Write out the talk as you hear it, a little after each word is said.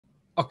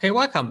Okay,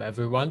 welcome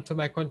everyone to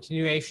my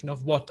continuation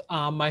of what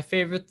are my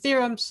favorite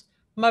theorems,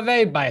 my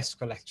very biased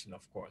collection,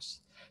 of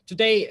course.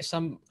 Today,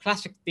 some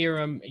classic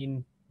theorem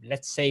in,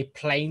 let's say,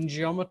 plane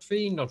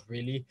geometry, not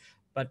really,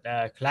 but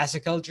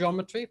classical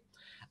geometry,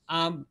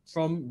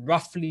 from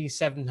roughly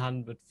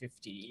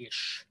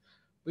 750-ish,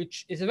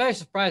 which is very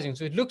surprising.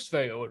 So it looks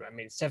very old. I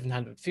mean,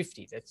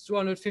 750, that's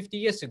 250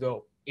 years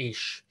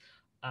ago-ish.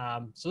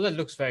 So that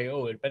looks very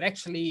old, but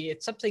actually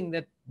it's something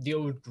that the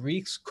old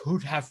Greeks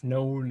could have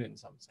known in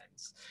some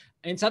sense.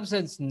 In some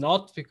sense,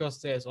 not,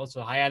 because there's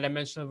also a higher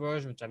dimensional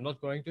version, which I'm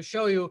not going to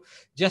show you,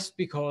 just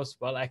because,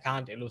 well, I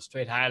can't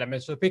illustrate higher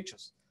dimensional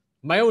pictures.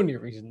 My only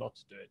reason not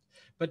to do it.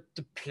 But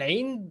the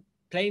plane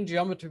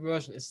geometry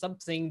version is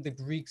something the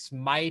Greeks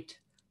might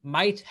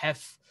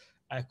have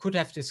could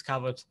have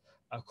discovered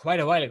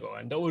quite a while ago.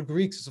 And the old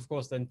Greeks is, of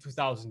course, then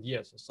 2,000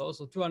 years or so.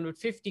 So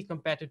 250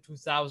 compared to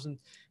 2,000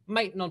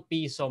 might not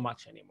be so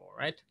much anymore,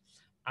 right?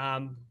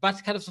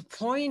 But kind of the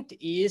point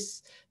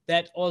is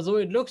that although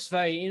it looks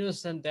very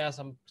innocent, there are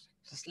some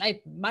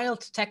slight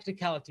mild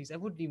technicalities. I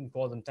wouldn't even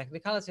call them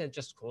technicalities. I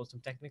just call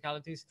them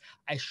technicalities.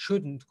 I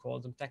shouldn't call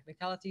them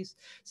technicalities.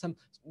 Some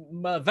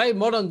very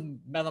modern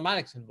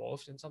mathematics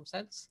involved in some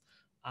sense,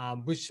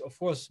 which of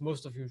course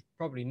most of you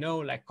probably know,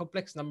 like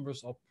complex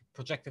numbers or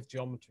projective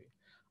geometry.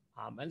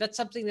 And that's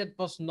something that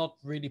was not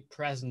really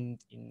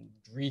present in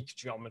Greek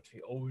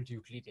geometry, old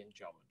Euclidean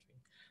geometry.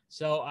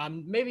 So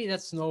maybe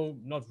that's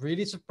not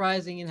really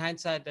surprising in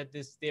hindsight that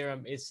this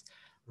theorem is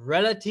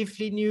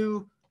relatively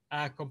new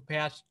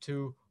compared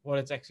to what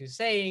it's actually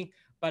saying.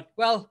 But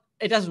well,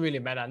 it doesn't really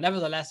matter.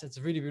 Nevertheless, it's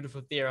a really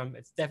beautiful theorem.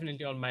 It's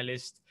definitely on my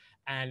list,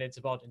 and it's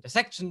about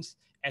intersections,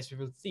 as we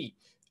will see.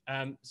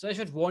 So I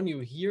should warn you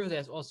here,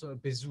 there's also a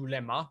Bézout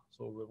lemma.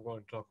 So we're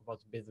going to talk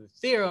about the Bézout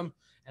theorem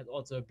and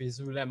also a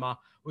Bézout lemma,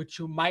 which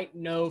you might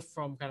know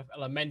from kind of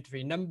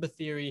elementary number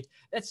theory.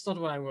 That's not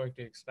what I'm going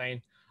to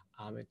explain.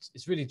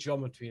 It's really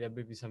geometry. There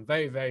will be some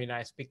very, very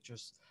nice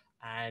pictures.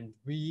 And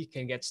we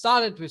can get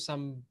started with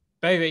some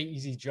very, very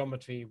easy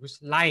geometry with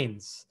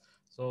lines.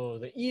 So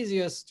the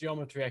easiest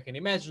geometry I can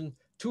imagine,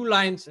 two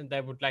lines, and I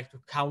would like to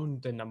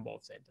count the number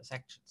of the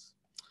intersections.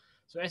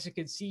 So as you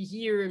can see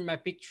here in my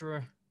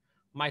picture,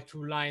 my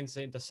two lines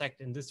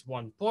intersect in this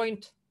one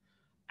point.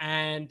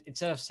 And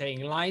instead of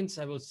saying lines,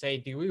 I will say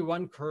degree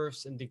 1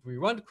 curves and degree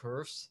 1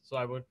 curves. So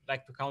I would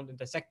like to count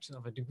intersection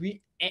of a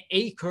degree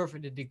A curve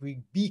and a degree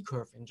B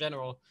curve in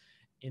general.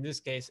 In this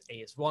case, A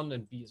is 1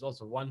 and B is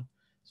also 1.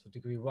 So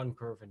degree 1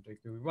 curve and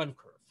degree 1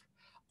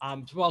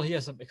 curve. So well, here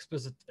are some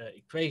explicit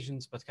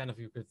equations, but kind of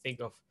you could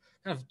think of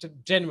kind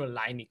of general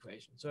line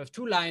equations. So I have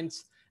two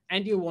lines,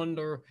 and you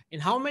wonder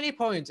in how many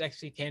points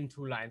actually can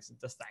two lines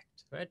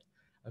intersect, right?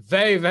 A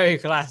very, very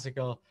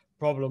classical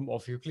problem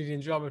of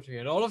Euclidean geometry,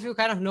 and all of you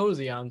kind of know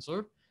the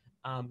answer.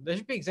 There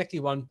should be exactly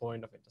 1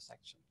 point of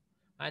intersection,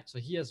 right? So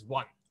here's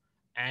 1.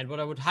 And what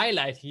I would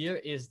highlight here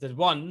is that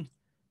 1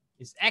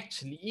 is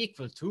actually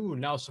equal to,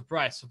 now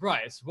surprise,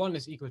 surprise, 1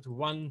 is equal to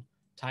 1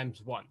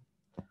 times 1.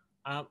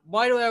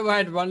 Why do I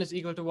write 1 is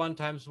equal to 1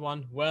 times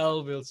 1?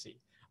 Well, we'll see.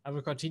 I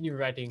will continue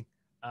writing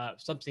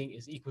something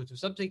is equal to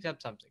something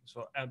times something.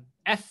 So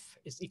F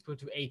is equal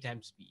to A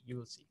times B. You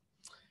will see.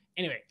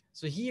 Anyway,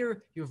 so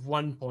here you have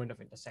 1 point of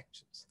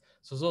intersections.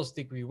 So those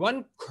degree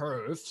 1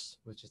 curves,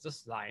 which is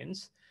just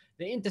lines,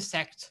 they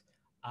intersect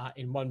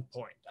in 1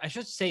 point. I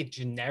should say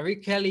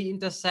generically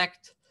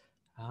intersect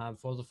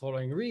for the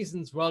following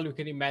reasons. Well, you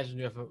can imagine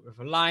you have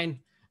a line,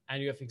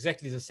 and you have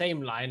exactly the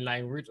same line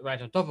lying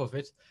right on top of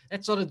it.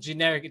 That's not a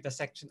generic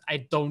intersection. I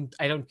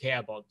don't care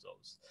about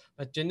those.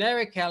 But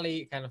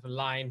generically, kind of a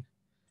line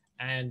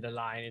and a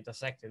line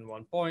intersect in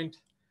 1 point.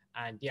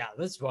 And yeah,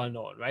 that's well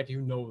known, right?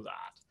 You know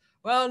that.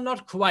 Well,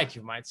 not quite,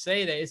 you might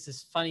say. There is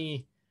this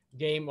funny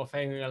game of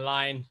having a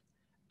line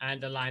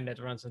and a line that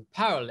runs in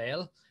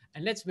parallel.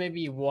 And that's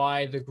maybe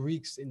why the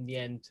Greeks in the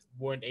end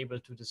weren't able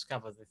to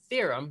discover the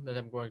theorem that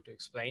I'm going to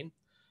explain.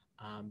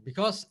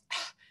 Because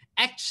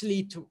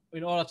actually,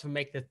 in order to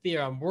make the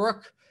theorem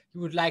work,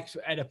 you would like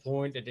to add a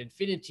point at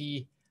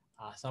infinity.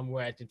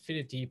 Somewhere at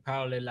infinity,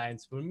 parallel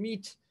lines will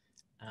meet.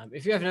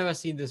 If you have never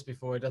seen this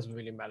before, it doesn't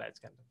really matter.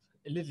 It's kind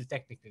of a little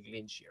technical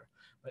glitch here.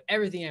 But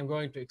everything I'm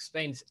going to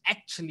explain is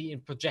actually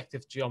in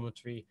projective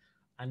geometry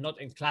and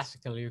not in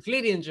classical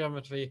Euclidean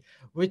geometry,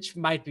 which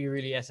might be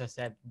really, as I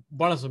said,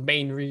 one of the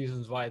main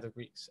reasons why the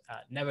Greeks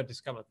never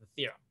discovered the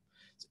theorem.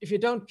 So if you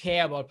don't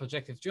care about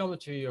projective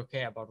geometry, you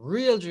care about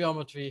real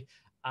geometry,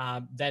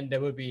 then there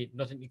will be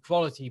not an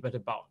equality, but a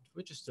bound,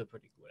 which is still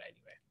pretty cool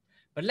anyway.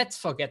 But let's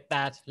forget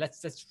that.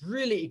 Let's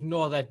really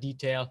ignore that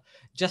detail,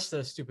 just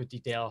a stupid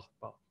detail.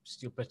 Well,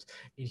 stupid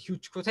in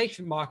huge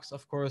quotation marks,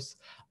 of course.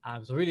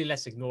 So really,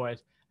 let's ignore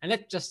it. And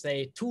let's just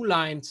say two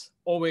lines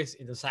always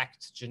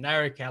intersect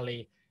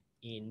generically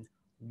in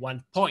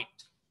 1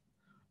 point.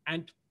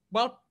 And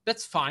well,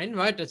 that's fine,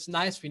 right? That's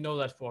nice. We know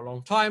that for a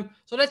long time.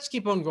 So let's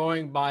keep on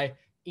going by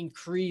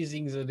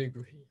increasing the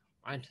degree,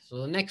 right? So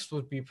the next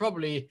would be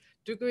probably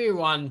degree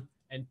 1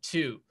 and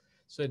 2.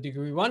 So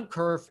degree 1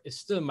 curve is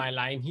still my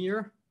line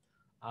here.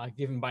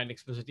 given by an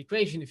explicit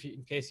equation,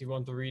 in case you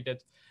want to read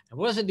it. And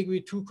what is a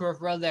degree 2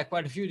 curve? Well, there are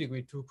quite a few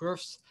degree 2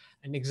 curves.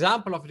 An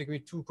example of a degree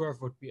 2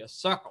 curve would be a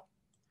circle.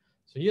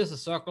 So here's a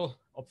circle.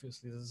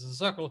 Obviously, this is a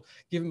circle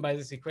given by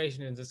this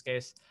equation in this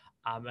case.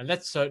 And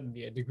that's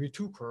certainly a degree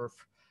 2 curve.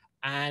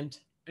 And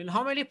in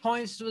how many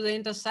points do they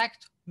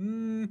intersect?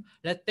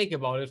 Let's think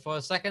about it for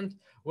a second.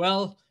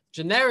 Well,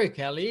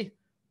 generically,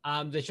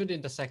 they should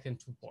intersect in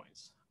 2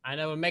 points. And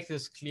I will make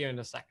this clear in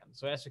a second.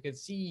 So as you can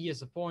see,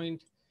 here's a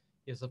point.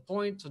 Here's a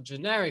point. So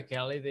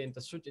generically, they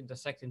should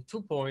intersect in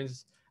 2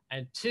 points.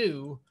 And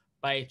 2,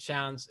 by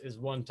chance, is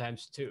 1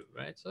 times 2,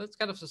 right? So it's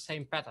kind of the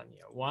same pattern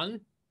here.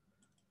 1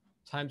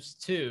 times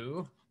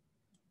 2.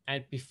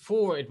 And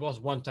before, it was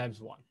 1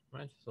 times 1,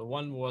 right? So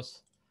 1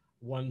 was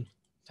 1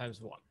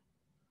 times 1.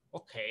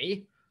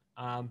 Okay.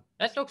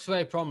 That looks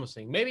very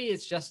promising. Maybe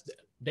it's just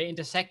they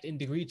intersect in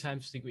degree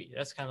times degree.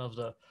 That's kind of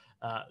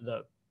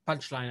the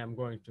punchline I'm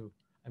going to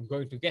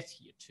get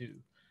here too.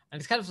 And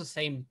it's kind of the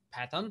same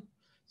pattern.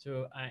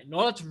 So in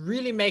order to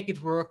really make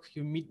it work,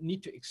 you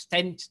need to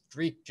extend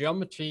Greek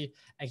geometry.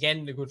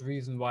 Again, the good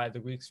reason why the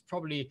Greeks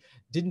probably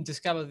didn't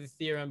discover the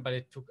theorem, but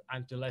it took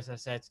until, as I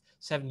said,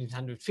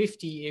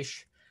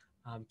 1750-ish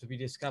to be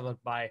discovered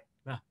by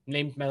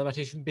named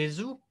mathematician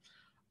Bézout.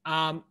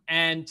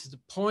 And the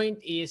point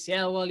is,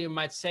 yeah, well, you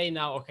might say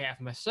now, okay, I have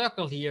my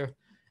circle here,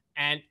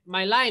 and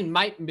my line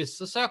might miss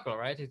the circle,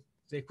 right?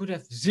 They could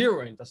have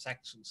 0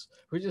 intersections,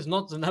 which is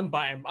not the number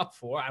I'm up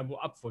for. I'm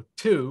up for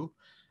 2.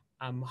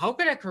 How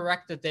can I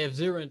correct that they have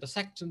 0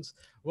 intersections?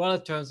 Well,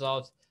 it turns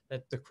out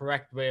that the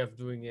correct way of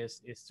doing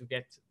this is to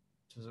get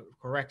to the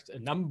correct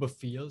number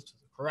field, to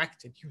the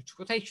correct in huge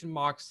quotation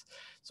marks.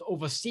 So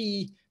over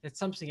C, that's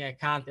something I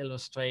can't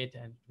illustrate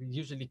and we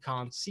usually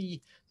can't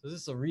see. So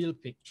this is a real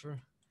picture.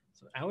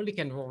 So I only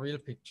can draw real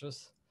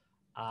pictures.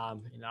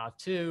 In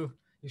R2,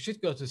 you should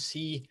go to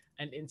C,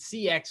 and in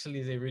C,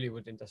 actually, they really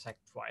would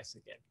intersect twice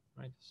again,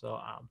 right? So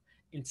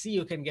in C,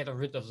 you can get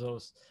rid of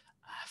those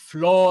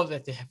flaw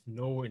that they have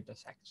no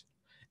intersection.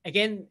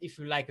 Again, if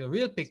you like a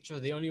real picture,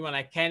 the only one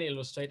I can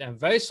illustrate, I'm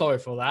very sorry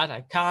for that.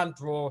 I can't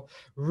draw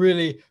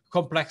really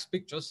complex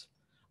pictures,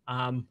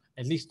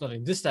 at least not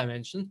in this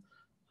dimension.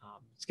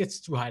 It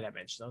gets too high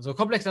dimensional. So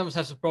complex numbers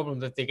have the problem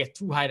that they get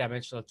too high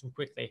dimensional too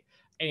quickly.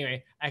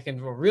 Anyway, I can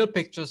draw real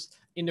pictures.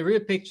 In the real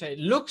picture, it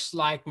looks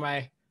like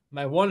my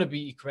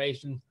wannabe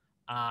equation,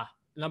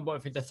 number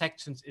of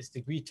intersections is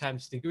degree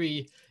times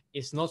degree,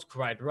 is not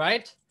quite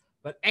right.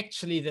 But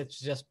actually, that's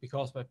just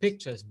because my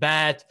picture is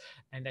bad,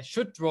 and I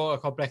should draw a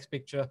complex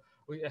picture,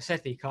 which I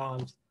sadly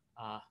can't.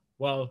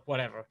 Well,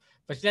 whatever.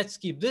 But let's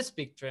keep this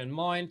picture in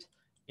mind.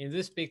 In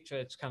this picture,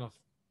 it's kind of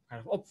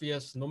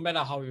obvious. No matter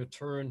how you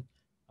turn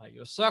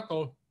your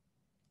circle,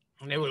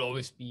 and there will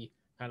always be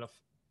kind of,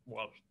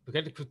 well, you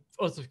can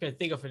also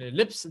think of an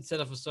ellipse instead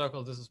of a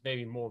circle. This is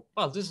maybe more,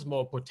 well, this is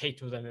more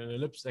potato than an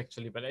ellipse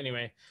actually. But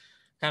anyway,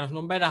 kind of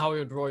no matter how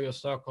you draw your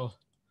circle,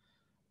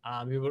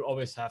 you will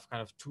always have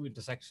kind of 2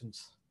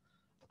 intersections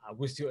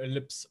with your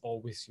ellipse, or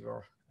with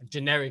your,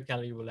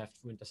 generically, you will have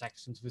 2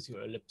 intersections with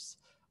your ellipse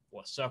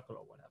or circle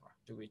or whatever,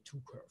 degree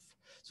 2 curve.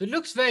 So it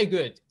looks very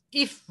good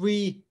if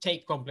we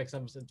take complex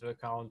numbers into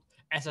account.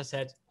 As I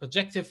said,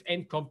 projective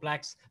and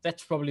complex,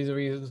 that's probably the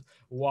reason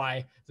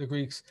why the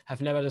Greeks have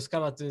never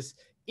discovered this.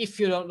 If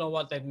you don't know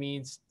what that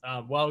means,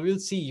 well, we'll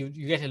see. You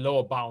get a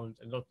lower bound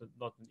and not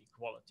an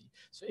equality.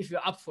 So if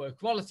you're up for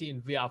equality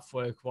and we're up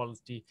for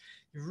equality,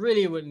 you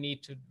really would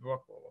need to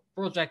work over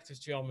projective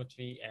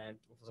geometry and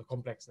over the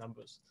complex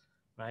numbers,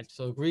 right?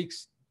 So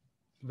Greeks,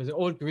 with the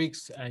old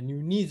Greeks,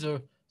 knew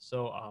neither.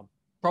 So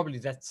probably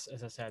that's,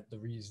 as I said, the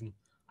reason.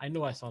 I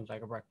know I sound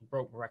like a broken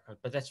record,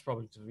 but that's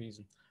probably the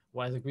reason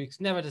why the Greeks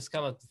never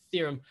discovered the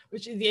theorem,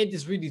 which in the end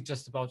is really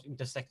just about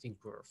intersecting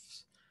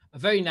curves. A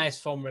very nice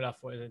formula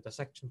for an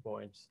intersection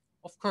point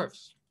of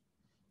curves.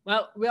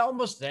 Well, we're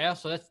almost there,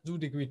 so let's do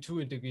degree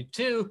 2 and degree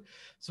 2.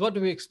 So what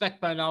do we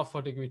expect by now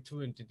for degree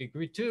 2 and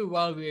degree 2?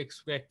 Well, we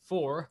expect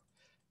 4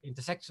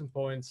 intersection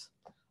points,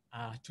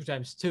 2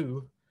 times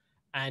 2.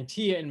 And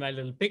here in my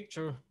little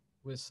picture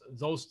with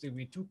those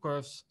degree 2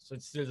 curves, so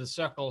it's still the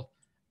circle,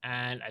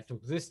 and I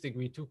took this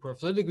degree 2 curve.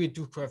 So the degree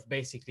 2 curve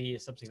basically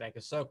is something like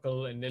a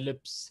circle, an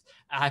ellipse,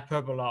 a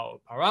hyperbola, or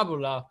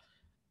parabola.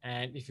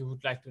 And if you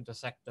would like to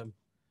intersect them,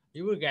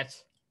 you will get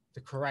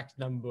the correct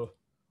number of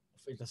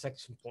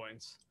intersection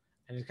points.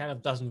 And it kind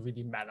of doesn't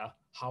really matter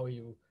how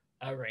you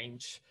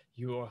arrange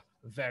your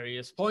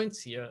various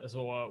points here.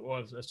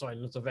 So, sorry,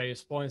 not the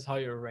various points, how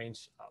you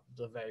arrange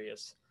the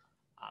various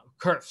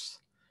curves.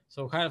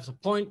 So kind of the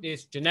point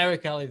is,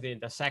 generically, they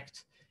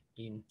intersect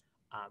in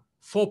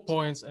 4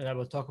 points, and I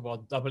will talk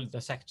about double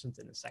intersections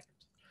in a second.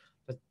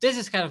 But this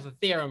is kind of the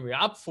theorem we're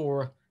up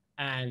for.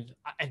 And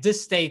at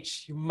this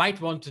stage, you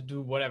might want to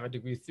do whatever,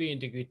 degree 3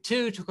 and degree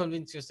 2 to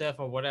convince yourself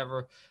or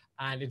whatever,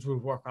 and it will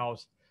work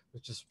out,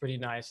 which is pretty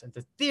nice. And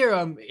the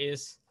theorem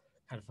is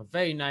kind of a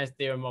very nice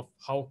theorem of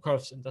how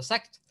curves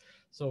intersect.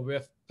 So we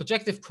have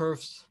projective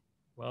curves.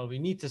 Well, we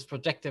need this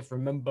projective.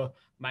 Remember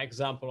my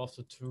example of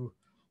the 2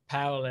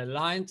 parallel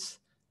lines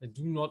that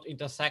do not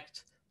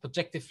intersect.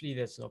 Projectively,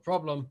 that's no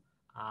problem.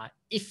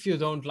 If you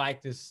don't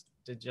like this,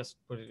 to just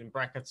put it in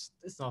brackets,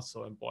 it's not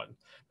so important.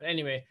 But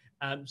anyway,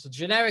 so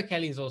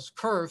generically, those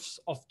curves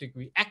of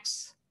degree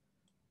x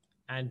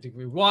and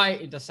degree y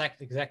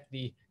intersect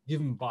exactly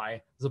given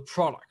by the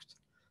product.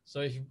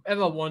 So if you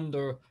ever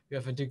wonder, you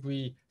have a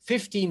degree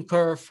 15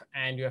 curve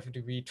and you have a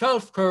degree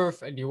 12 curve,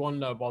 and you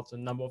wonder about the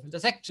number of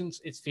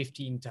intersections, it's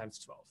 15 times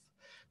 12,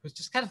 which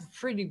is kind of a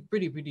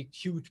pretty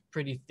cute,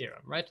 pretty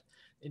theorem, right?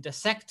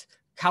 Intersect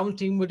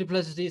counting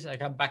multiplicities, I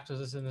come back to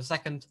this in a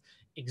second,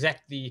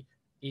 exactly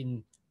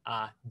in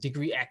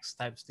degree x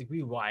times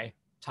degree y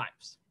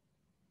times.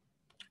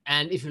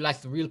 And if you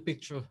like the real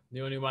picture,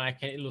 the only one I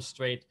can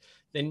illustrate,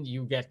 then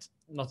you get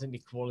not an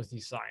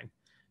equality sign.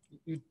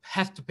 You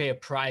have to pay a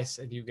price,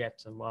 and you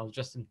get, well,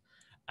 just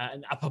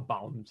an upper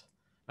bound,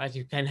 right?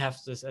 You can have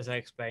this, as I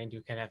explained,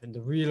 you can have in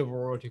the real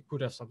world, you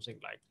could have something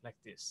like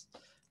this,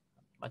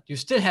 but you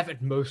still have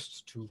at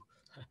most 2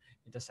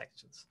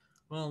 intersections.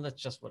 Well,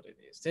 that's just what it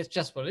is. That's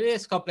just what it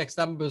is. Complex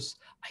numbers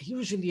are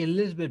usually a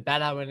little bit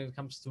better when it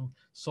comes to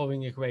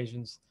solving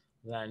equations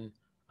than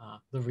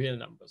the real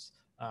numbers.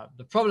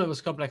 The problem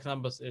with complex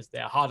numbers is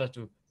they're harder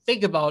to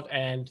think about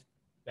and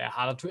they're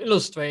harder to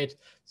illustrate.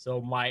 So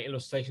my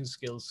illustration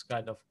skills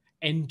kind of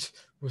end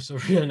with the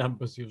real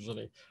numbers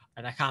usually,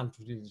 and I can't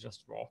really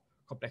just draw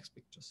complex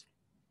pictures.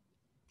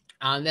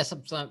 And there's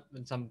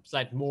some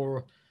slight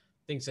more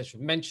things I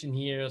should mention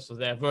here. So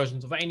there are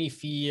versions of any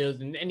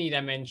field in any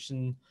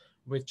dimension,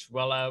 which,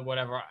 well,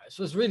 whatever.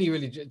 So it's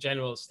really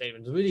general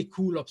statement. It's a really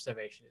cool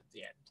observation at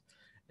the end.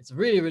 It's a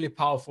really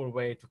powerful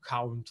way to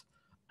count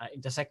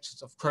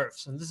intersections of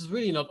curves. And this is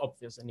really not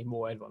obvious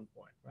anymore at one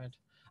point, right?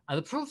 And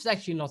the proof is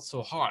actually not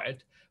so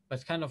hard,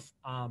 but kind of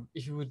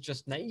if you would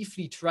just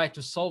naively try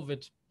to solve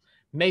it,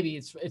 maybe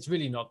it's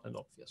really not an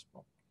obvious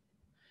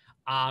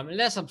problem. And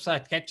there's some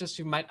side catches.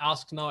 You might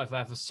ask now, if I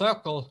have a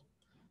circle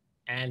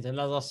and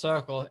another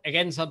circle,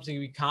 again, something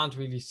we can't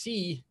really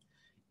see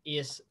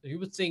is, you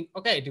would think,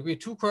 okay, degree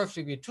 2 curve,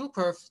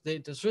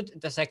 they should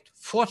intersect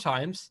 4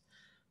 times.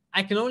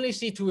 I can only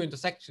see 2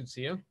 intersections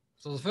here.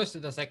 So the first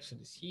intersection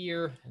is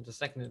here, and the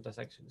second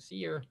intersection is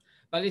here.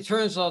 But it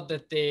turns out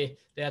that there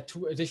are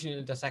 2 additional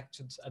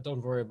intersections. I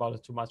don't worry about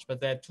it too much, but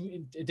there are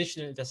 2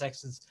 additional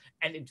intersections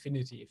at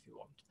infinity if you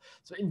want.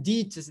 So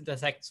indeed, this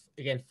intersects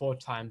again 4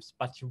 times,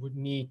 but you would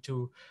need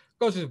to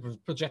go to the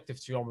projective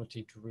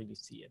geometry to really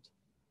see it.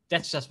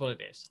 That's just what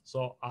it is.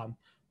 So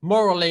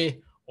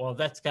morally, or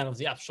that's kind of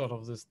the upshot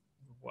of this,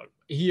 well,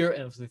 here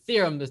of the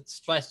theorem that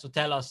tries to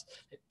tell us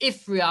that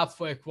if we are up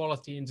for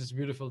equality in this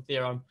beautiful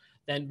theorem,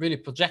 then really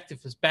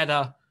projective is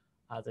better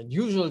than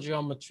usual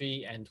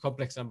geometry, and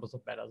complex numbers are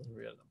better than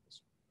real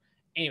numbers.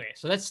 Anyway,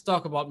 so let's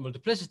talk about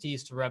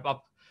multiplicities to wrap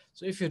up.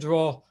 So if you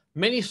draw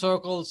many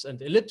circles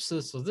and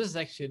ellipses, so this is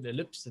actually an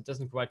ellipse that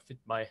doesn't quite fit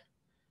my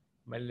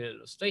little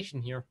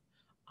illustration here.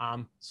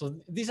 So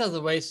these are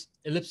the ways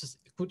ellipses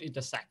could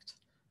intersect,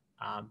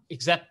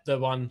 except the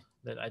one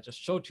that I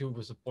just showed you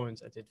with the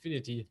points at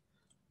infinity.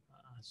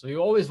 So you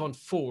always want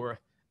 4,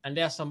 and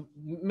there are some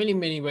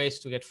many ways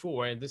to get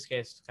 4. In this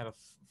case, kind of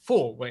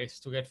 4 ways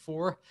to get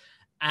 4.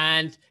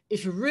 And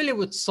if you really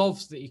would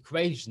solve the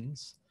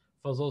equations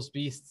for those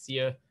beasts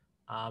here,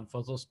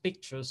 for those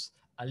pictures,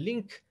 a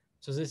link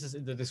to this is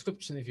in the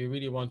description. If you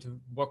really want to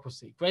work with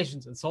the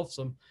equations and solve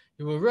them,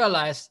 you will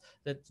realize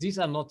that these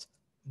are not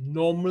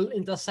normal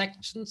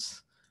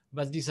intersections,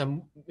 but these are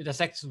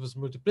intersections with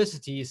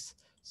multiplicities.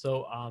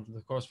 So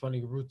the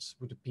corresponding roots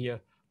would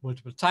appear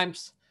multiple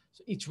times.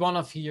 So each one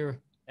of here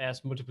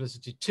has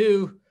multiplicity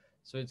 2.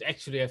 So it's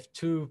actually have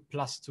 2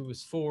 plus 2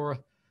 is 4.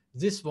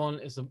 This one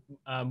is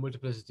a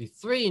multiplicity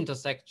 3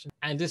 intersection,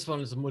 and this one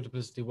is a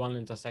multiplicity 1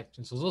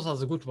 intersection. So those are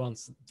the good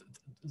ones.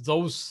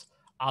 Those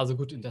are the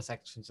good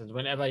intersections. And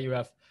whenever you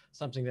have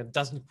something that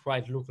doesn't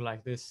quite look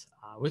like this,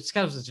 which is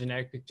kind of the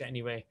generic picture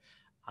anyway,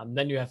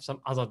 then you have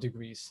some other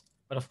degrees.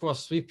 But of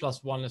course, 3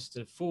 plus 1 is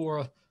still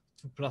 4.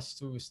 2 plus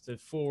 2 is still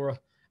 4.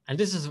 And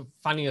this is the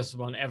funniest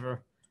one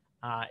ever.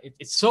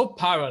 It's so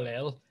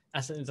parallel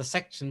as an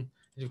intersection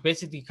that you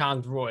basically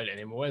can't draw it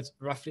anymore. It's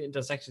roughly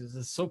intersections.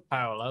 It's so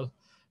parallel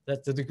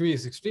that the degree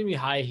is extremely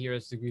high here.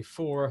 It's degree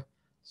 4.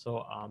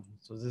 So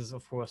so this is,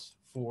 of course,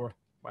 4.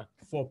 Well,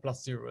 4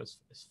 plus 0 is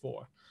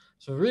 4.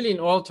 So really, in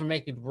order to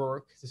make it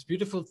work, this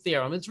beautiful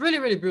theorem, it's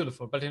really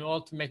beautiful, but in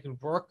order to make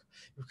it work,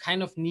 you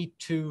kind of need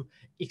to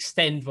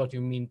extend what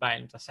you mean by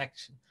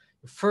intersection.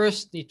 You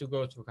first need to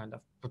go to a kind of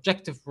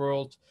projective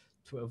world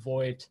to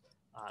avoid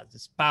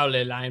this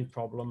parallel line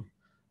problem.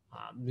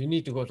 You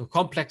need to go to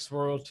complex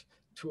world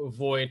to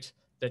avoid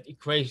that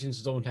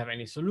equations don't have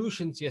any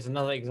solutions. Here's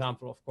another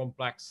example of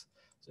complex.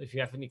 So if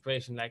you have an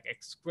equation like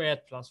x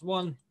squared plus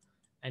 1,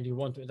 and you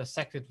want to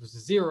intersect it with the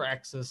 0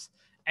 axis,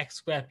 x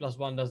squared plus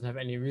 1 doesn't have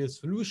any real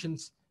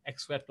solutions.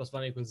 X squared plus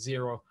 1 equals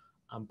 0.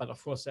 But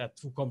of course, there are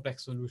 2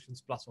 complex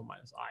solutions, plus or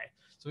minus I.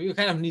 So you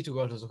kind of need to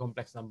go to the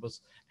complex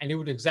numbers, and you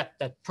would accept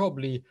that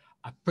probably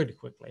pretty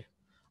quickly.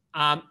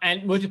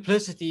 And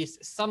multiplicity is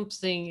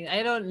something,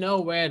 I don't know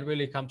where it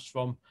really comes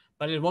from,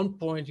 but at one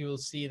point you will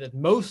see that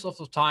most of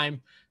the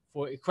time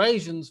for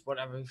equations,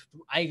 whatever, if you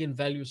do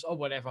eigenvalues or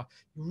whatever,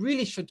 you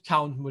really should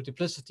count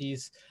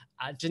multiplicities.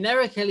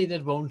 Generically,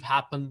 that won't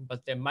happen,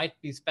 but there might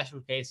be special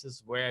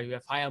cases where you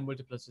have higher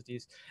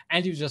multiplicities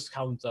and you just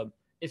count them.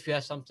 If you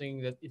have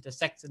something that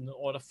intersects in the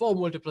order 4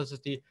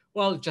 multiplicity,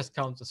 well, it just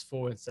counts as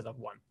 4 instead of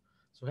 1.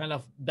 So kind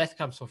of that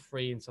comes for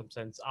free in some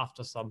sense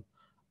after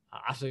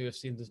you've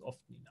seen this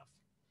often enough.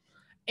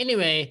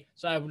 Anyway,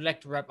 so I would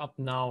like to wrap up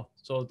now.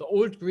 So the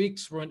old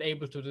Greeks weren't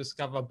able to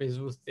discover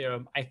Bézout's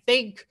theorem, I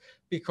think,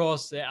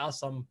 because there are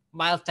some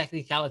mild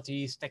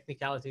technicalities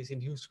in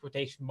huge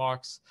quotation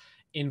marks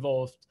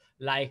involved.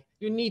 Like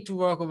you need to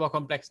work over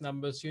complex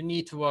numbers, you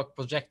need to work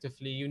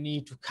projectively, you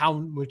need to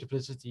count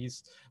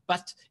multiplicities.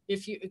 But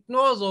if you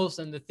ignore those,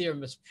 then the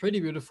theorem is pretty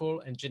beautiful.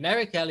 And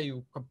generically,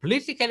 you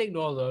completely can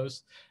ignore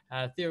those.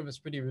 Theorem is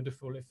pretty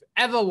beautiful. If you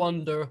ever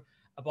wonder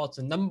about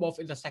the number of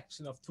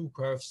intersection of two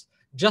curves,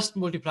 just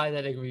multiply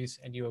their degrees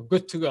and you're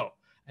good to go.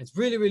 It's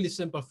really, really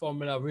simple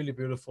formula, really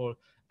beautiful.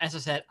 As I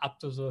said, up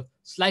to the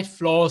slight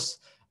flaws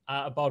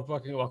about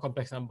working over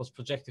complex numbers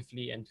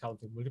projectively and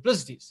counting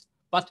multiplicities.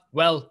 But,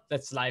 well,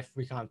 that's life.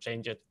 We can't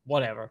change it,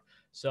 whatever.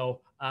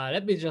 So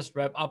let me just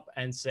wrap up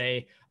and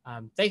say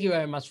thank you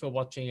very much for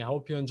watching. I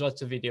hope you enjoyed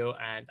the video,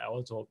 and I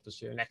also hope to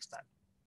see you next time.